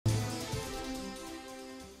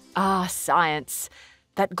Ah, science.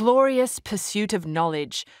 That glorious pursuit of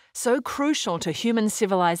knowledge, so crucial to human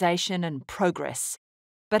civilization and progress.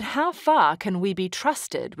 But how far can we be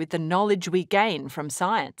trusted with the knowledge we gain from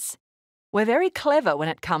science? We're very clever when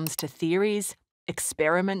it comes to theories,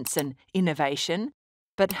 experiments, and innovation,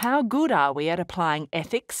 but how good are we at applying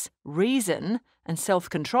ethics, reason, and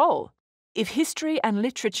self-control? If history and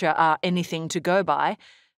literature are anything to go by,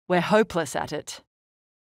 we're hopeless at it.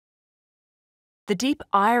 The deep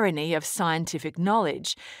irony of scientific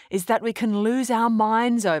knowledge is that we can lose our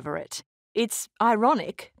minds over it. It's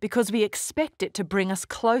ironic because we expect it to bring us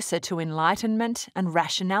closer to enlightenment and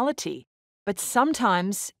rationality. But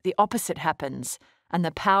sometimes the opposite happens, and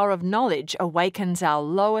the power of knowledge awakens our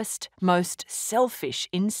lowest, most selfish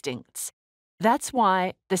instincts. That's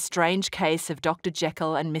why The Strange Case of Dr.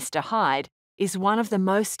 Jekyll and Mr. Hyde is one of the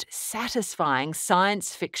most satisfying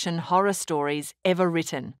science fiction horror stories ever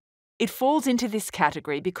written. It falls into this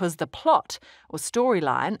category because the plot or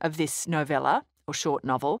storyline of this novella, or short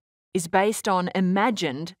novel, is based on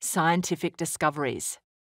imagined scientific discoveries.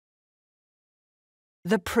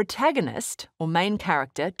 The protagonist, or main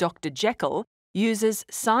character, Dr. Jekyll, uses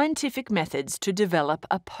scientific methods to develop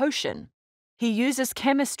a potion. He uses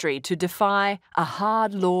chemistry to defy a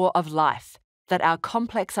hard law of life, that our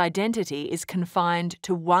complex identity is confined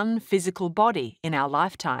to one physical body in our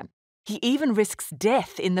lifetime. He even risks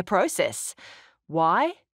death in the process.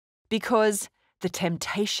 Why? Because the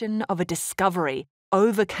temptation of a discovery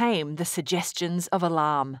overcame the suggestions of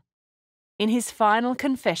alarm. In his final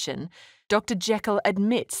confession, Dr. Jekyll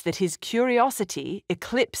admits that his curiosity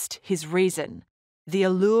eclipsed his reason. The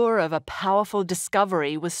allure of a powerful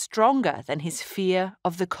discovery was stronger than his fear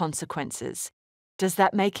of the consequences. Does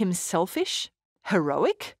that make him selfish,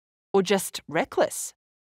 heroic, or just reckless?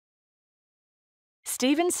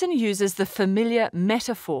 Stevenson uses the familiar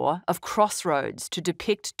metaphor of crossroads to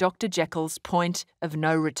depict Dr. Jekyll's point of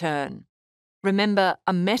no return. Remember,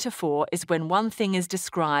 a metaphor is when one thing is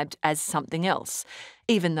described as something else,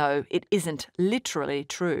 even though it isn't literally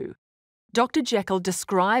true. Dr. Jekyll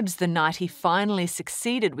describes the night he finally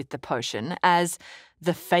succeeded with the potion as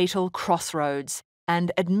the fatal crossroads,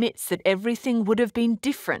 and admits that everything would have been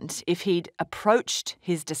different if he'd approached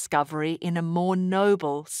his discovery in a more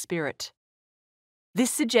noble spirit.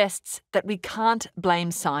 This suggests that we can't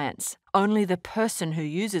blame science, only the person who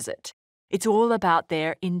uses it. It's all about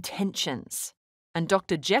their intentions. And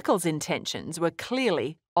Dr. Jekyll's intentions were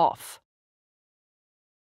clearly off.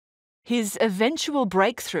 His eventual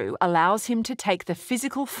breakthrough allows him to take the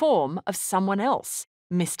physical form of someone else,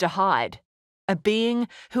 Mr. Hyde, a being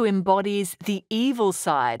who embodies the evil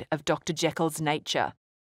side of Dr. Jekyll's nature.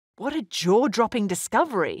 What a jaw-dropping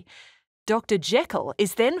discovery! Dr. Jekyll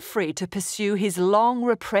is then free to pursue his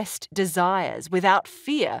long-repressed desires without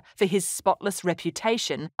fear for his spotless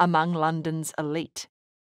reputation among London's elite.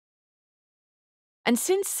 And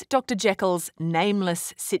since Dr. Jekyll's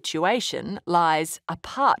nameless situation lies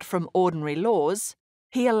apart from ordinary laws,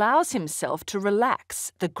 he allows himself to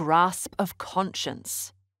relax the grasp of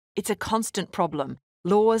conscience. It's a constant problem.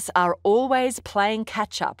 Laws are always playing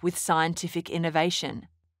catch-up with scientific innovation.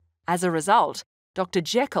 As a result, Dr.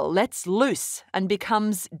 Jekyll lets loose and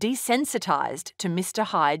becomes desensitized to Mr.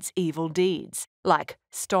 Hyde's evil deeds, like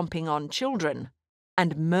stomping on children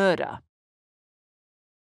and murder.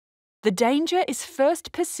 The danger is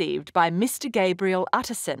first perceived by Mr. Gabriel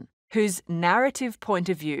Utterson, whose narrative point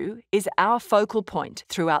of view is our focal point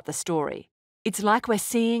throughout the story. It's like we're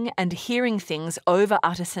seeing and hearing things over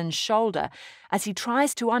Utterson's shoulder as he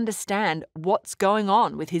tries to understand what's going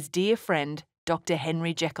on with his dear friend, Dr.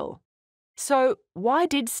 Henry Jekyll. So, why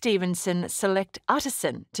did Stevenson select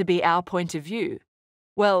Utterson to be our point of view?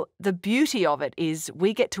 Well, the beauty of it is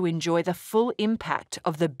we get to enjoy the full impact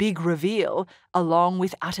of the big reveal along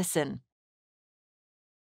with Utterson.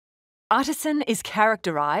 Utterson is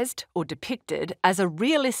characterised or depicted as a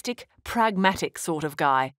realistic, pragmatic sort of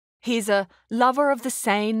guy. He's a lover of the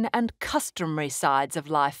sane and customary sides of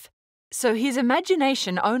life. So his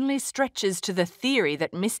imagination only stretches to the theory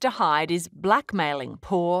that Mr. Hyde is blackmailing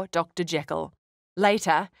poor Dr. Jekyll.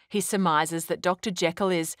 Later, he surmises that Dr. Jekyll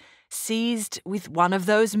is seized with one of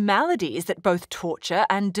those maladies that both torture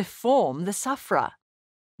and deform the sufferer.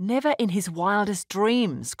 Never in his wildest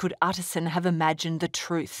dreams could Utterson have imagined the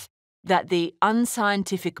truth, that the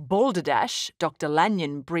unscientific balderdash Dr.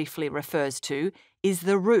 Lanyon briefly refers to is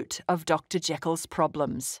the root of Dr. Jekyll's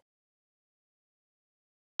problems.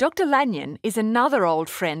 Dr. Lanyon is another old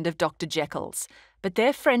friend of Dr. Jekyll's, but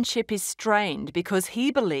their friendship is strained because he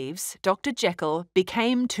believes Dr. Jekyll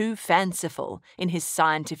became too fanciful in his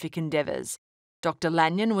scientific endeavours. Dr.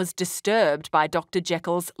 Lanyon was disturbed by Dr.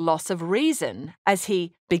 Jekyll's loss of reason as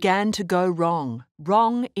he began to go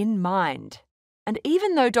wrong in mind. And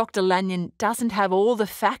even though Dr. Lanyon doesn't have all the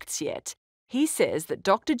facts yet, he says that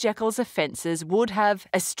Dr. Jekyll's offences would have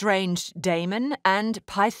estranged Damon and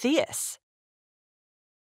Pythias.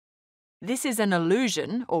 This is an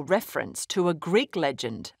allusion or reference to a Greek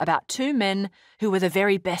legend about two men who were the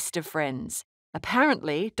very best of friends.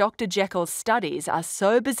 Apparently, Dr. Jekyll's studies are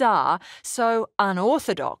so bizarre, so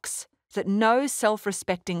unorthodox, that no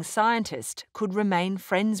self-respecting scientist could remain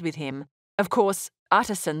friends with him. Of course,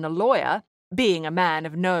 Utterson the lawyer, being a man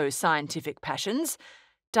of no scientific passions,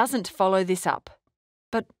 doesn't follow this up.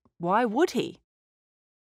 But why would he?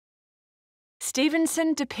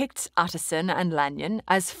 Stevenson depicts Utterson and Lanyon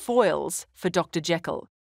as foils for Dr. Jekyll.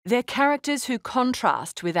 They're characters who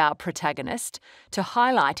contrast with our protagonist to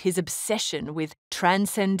highlight his obsession with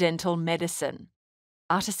transcendental medicine.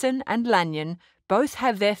 Utterson and Lanyon both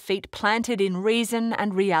have their feet planted in reason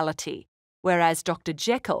and reality, whereas Dr.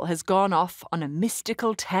 Jekyll has gone off on a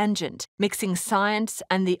mystical tangent, mixing science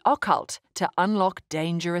and the occult to unlock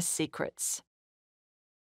dangerous secrets.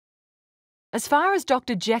 As far as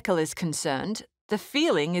Dr. Jekyll is concerned, the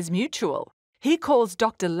feeling is mutual. He calls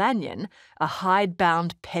Dr. Lanyon a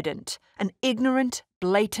hidebound pedant, an ignorant,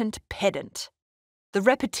 blatant pedant. The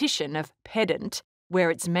repetition of pedant,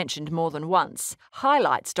 where it's mentioned more than once,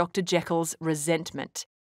 highlights Dr. Jekyll's resentment.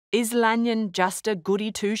 Is Lanyon just a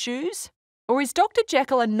goody two-shoes? Or is Dr.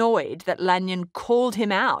 Jekyll annoyed that Lanyon called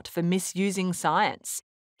him out for misusing science?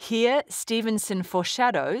 Here, Stevenson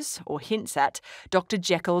foreshadows, or hints at, Dr.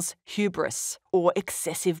 Jekyll's hubris, or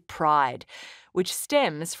excessive pride, which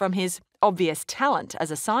stems from his obvious talent as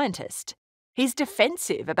a scientist. He's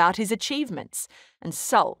defensive about his achievements and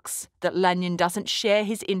sulks that Lanyon doesn't share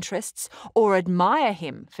his interests or admire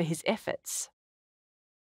him for his efforts.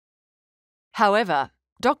 However,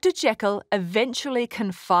 Dr. Jekyll eventually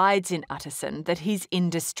confides in Utterson that he's in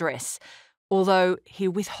distress, although he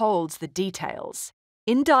withholds the details.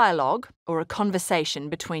 In dialogue, or a conversation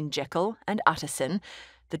between Jekyll and Utterson,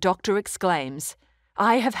 the doctor exclaims,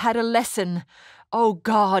 "I have had a lesson. Oh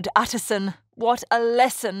God, Utterson, what a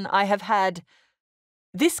lesson I have had."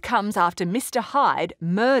 This comes after Mr. Hyde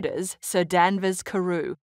murders Sir Danvers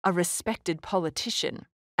Carew, a respected politician,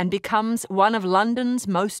 and becomes one of London's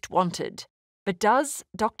most wanted. But does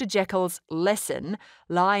Dr. Jekyll's lesson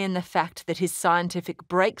lie in the fact that his scientific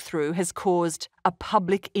breakthrough has caused a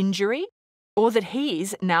public injury? Or that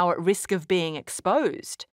he's now at risk of being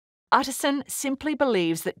exposed? Utterson simply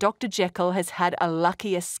believes that Dr. Jekyll has had a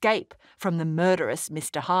lucky escape from the murderous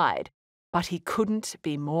Mr. Hyde, but he couldn't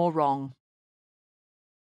be more wrong.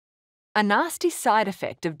 A nasty side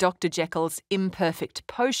effect of Dr. Jekyll's imperfect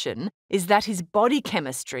potion is that his body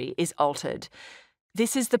chemistry is altered.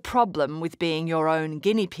 This is the problem with being your own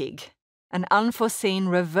guinea pig. An unforeseen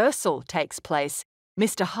reversal takes place.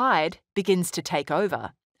 Mr. Hyde begins to take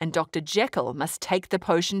over, and Dr. Jekyll must take the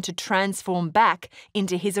potion to transform back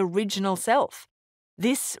into his original self.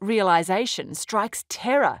 This realization strikes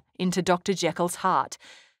terror into Dr. Jekyll's heart,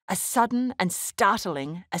 as sudden and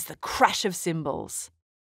startling as the crash of cymbals.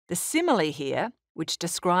 The simile here, which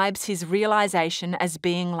describes his realization as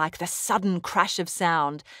being like the sudden crash of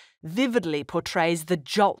sound, vividly portrays the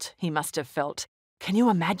jolt he must have felt. Can you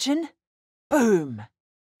imagine? Boom!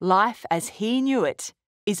 Life as he knew it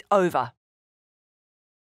is over.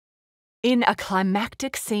 In a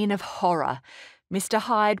climactic scene of horror, Mr.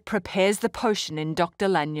 Hyde prepares the potion in Dr.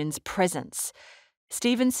 Lanyon's presence.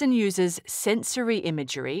 Stevenson uses sensory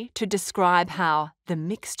imagery to describe how the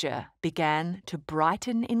mixture began to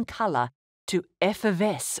brighten in colour, to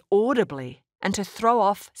effervesce audibly, and to throw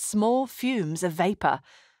off small fumes of vapour.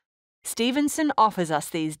 Stevenson offers us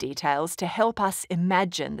these details to help us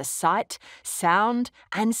imagine the sight, sound,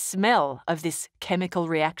 and smell of this chemical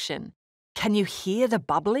reaction. Can you hear the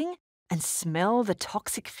bubbling and smell the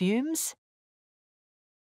toxic fumes?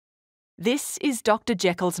 This is Dr.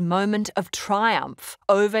 Jekyll's moment of triumph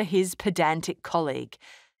over his pedantic colleague.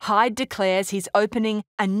 Hyde declares he's opening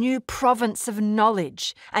a new province of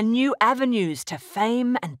knowledge and new avenues to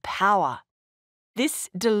fame and power. This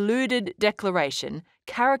deluded declaration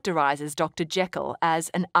characterises Dr. Jekyll as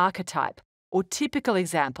an archetype, or typical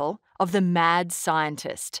example of the mad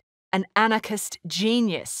scientist, an anarchist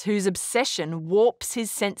genius whose obsession warps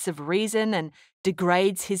his sense of reason and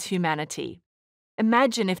degrades his humanity.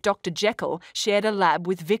 Imagine if Dr. Jekyll shared a lab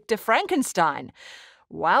with Victor Frankenstein.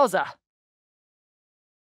 Wowza!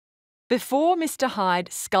 Before Mr.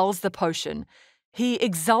 Hyde sculls the potion, he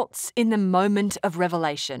exults in the moment of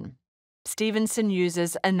revelation. Stevenson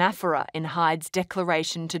uses anaphora in Hyde's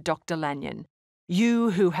declaration to Dr. Lanyon. You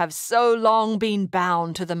who have so long been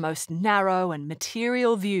bound to the most narrow and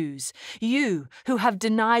material views, you who have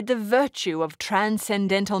denied the virtue of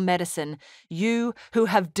transcendental medicine, you who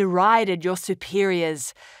have derided your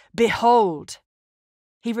superiors, behold!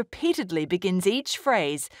 He repeatedly begins each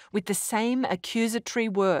phrase with the same accusatory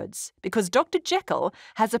words because Dr. Jekyll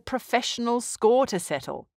has a professional score to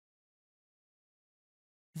settle.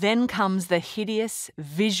 Then comes the hideous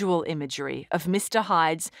visual imagery of Mr.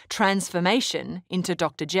 Hyde's transformation into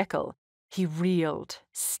Dr. Jekyll. He reeled,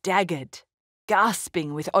 staggered,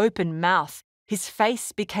 gasping with open mouth. His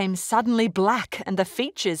face became suddenly black and the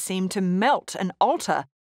features seemed to melt and alter.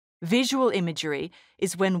 Visual imagery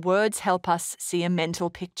is when words help us see a mental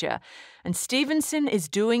picture, and Stevenson is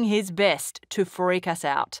doing his best to freak us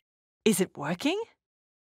out. Is it working?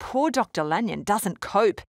 Poor Dr. Lanyon doesn't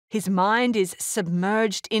cope. His mind is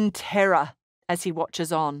submerged in terror as he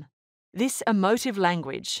watches on. This emotive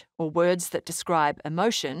language, or words that describe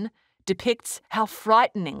emotion, depicts how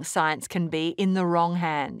frightening science can be in the wrong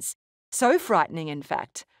hands. So frightening, in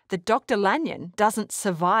fact, that Dr. Lanyon doesn't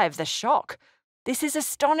survive the shock. This is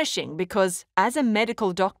astonishing because, as a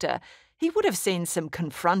medical doctor, he would have seen some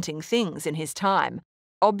confronting things in his time.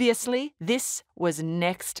 Obviously, this was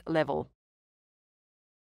next level.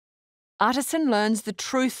 Utterson learns the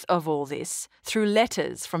truth of all this through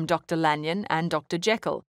letters from Dr. Lanyon and Dr.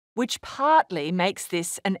 Jekyll, which partly makes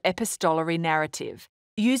this an epistolary narrative.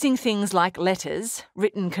 Using things like letters,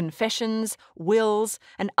 written confessions, wills,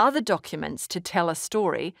 and other documents to tell a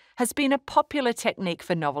story has been a popular technique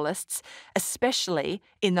for novelists, especially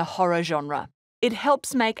in the horror genre. It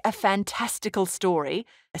helps make a fantastical story,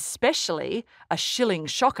 especially a chilling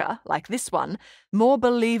shocker like this one, more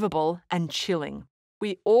believable and chilling.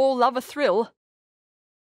 We all love a thrill.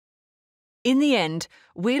 In the end,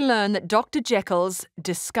 we learn that Dr. Jekyll's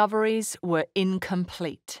discoveries were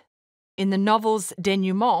incomplete. In the novel's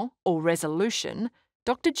denouement, or resolution,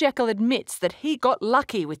 Dr. Jekyll admits that he got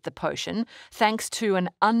lucky with the potion thanks to an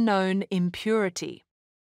unknown impurity.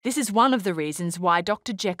 This is one of the reasons why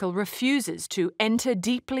Dr. Jekyll refuses to enter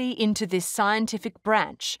deeply into this scientific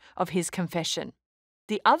branch of his confession.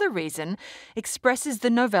 The other reason expresses the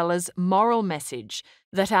novella's moral message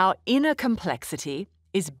that our inner complexity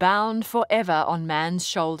is bound forever on man's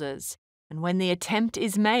shoulders, and when the attempt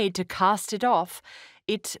is made to cast it off,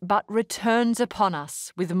 it but returns upon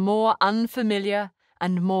us with more unfamiliar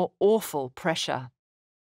and more awful pressure.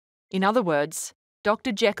 In other words,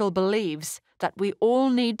 Dr. Jekyll believes that we all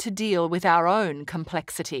need to deal with our own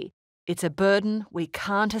complexity. It's a burden we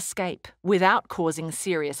can't escape without causing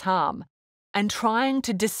serious harm. And trying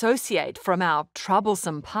to dissociate from our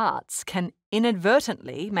troublesome parts can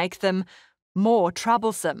inadvertently make them more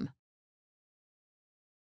troublesome.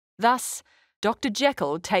 Thus, Dr.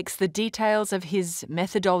 Jekyll takes the details of his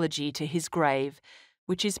methodology to his grave,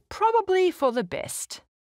 which is probably for the best.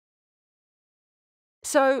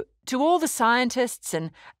 So, to all the scientists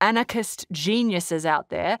and anarchist geniuses out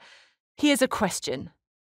there, here's a question.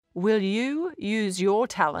 Will you use your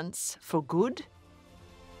talents for good?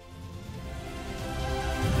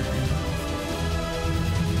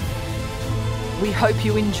 We hope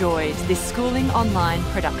you enjoyed this Schooling Online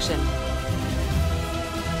production.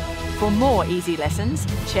 For more easy lessons,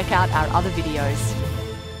 check out our other videos.